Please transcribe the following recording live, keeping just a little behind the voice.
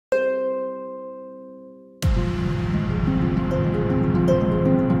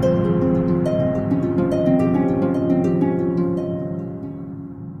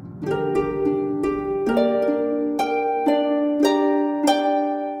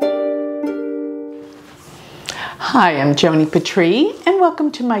Hi, I'm Joni Patry, and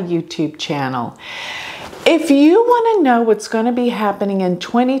welcome to my YouTube channel. If you want to know what's going to be happening in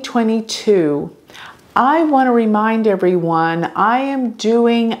 2022, I want to remind everyone I am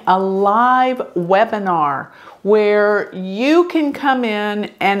doing a live webinar where you can come in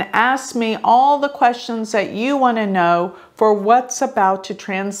and ask me all the questions that you want to know for what's about to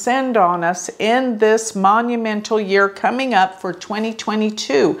transcend on us in this monumental year coming up for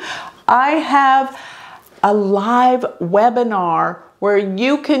 2022. I have a live webinar where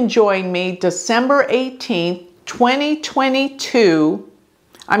you can join me December 18th, 2022.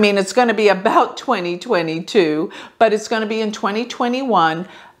 I mean, it's going to be about 2022, but it's going to be in 2021,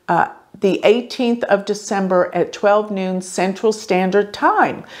 the 18th of December at 12 noon Central Standard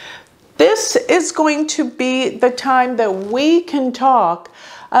Time. This is going to be the time that we can talk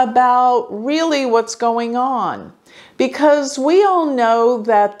about really what's going on, because we all know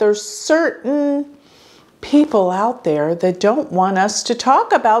that there's certain people out there that don't want us to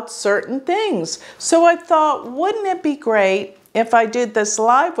talk about certain things. So I thought, wouldn't it be great if I did this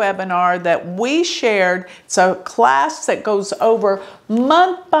live webinar that we shared? It's a class that goes over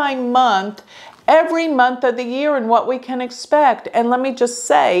month by month, every month of the year, and what we can expect. And let me just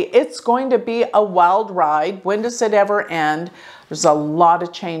say, it's going to be a wild ride. When does it ever end? There's a lot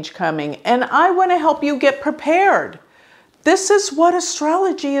of change coming, and I want to help you get prepared. This is what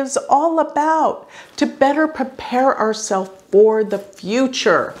astrology is all about, to better prepare ourselves for the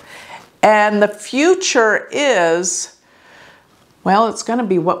future. And the future is, well, it's going to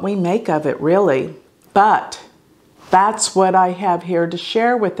be what we make of it, really. But that's what I have here to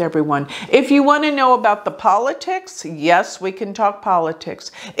share with everyone. If you want to know about the politics, yes, we can talk politics.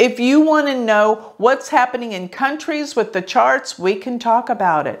 If you want to know what's happening in countries with the charts, we can talk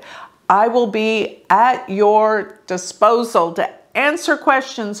about it. I will be at your disposal to answer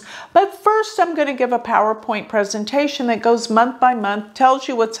questions. But first, I'm going to give a PowerPoint presentation that goes month by month, tells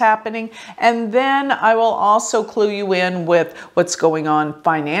you what's happening, and then I will also clue you in with what's going on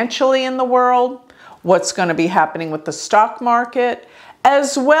financially in the world, what's going to be happening with the stock market,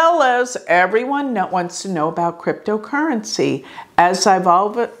 as well as everyone wants to know about cryptocurrency. As I've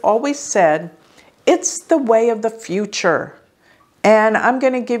always said, it's the way of the future. And I'm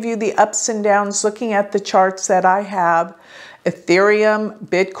going to give you the ups and downs looking at the charts that I have, Ethereum,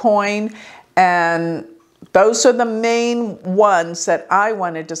 Bitcoin, and those are the main ones that I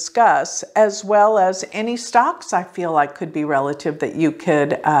want to discuss, as well as any stocks I feel like could be relative that you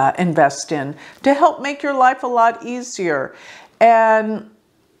could invest in to help make your life a lot easier. And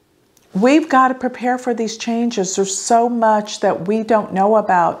we've got to prepare for these changes. There's so much that we don't know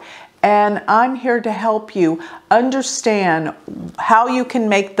about. And I'm here to help you understand how you can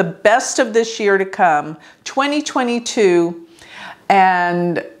make the best of this year to come, 2022.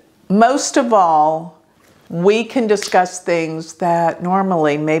 And most of all, we can discuss things that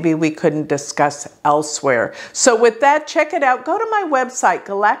normally maybe we couldn't discuss elsewhere. So with that, check it out. Go to my website,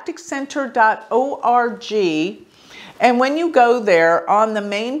 galacticcenter.org. And when you go there, on the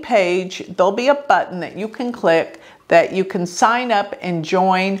main page, there'll be a button that you can click that you can sign up and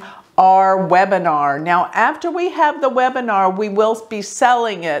join our webinar. Now, after we have the webinar, we will be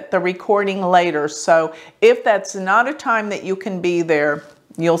selling it, the recording, later. So if that's not a time that you can be there,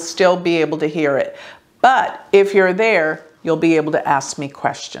 you'll still be able to hear it. But if you're there, you'll be able to ask me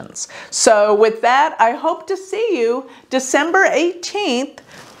questions. So with that, I hope to see you December 18th,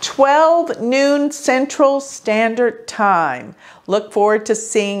 12 noon Central Standard Time. Look forward to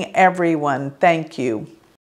seeing everyone. Thank you.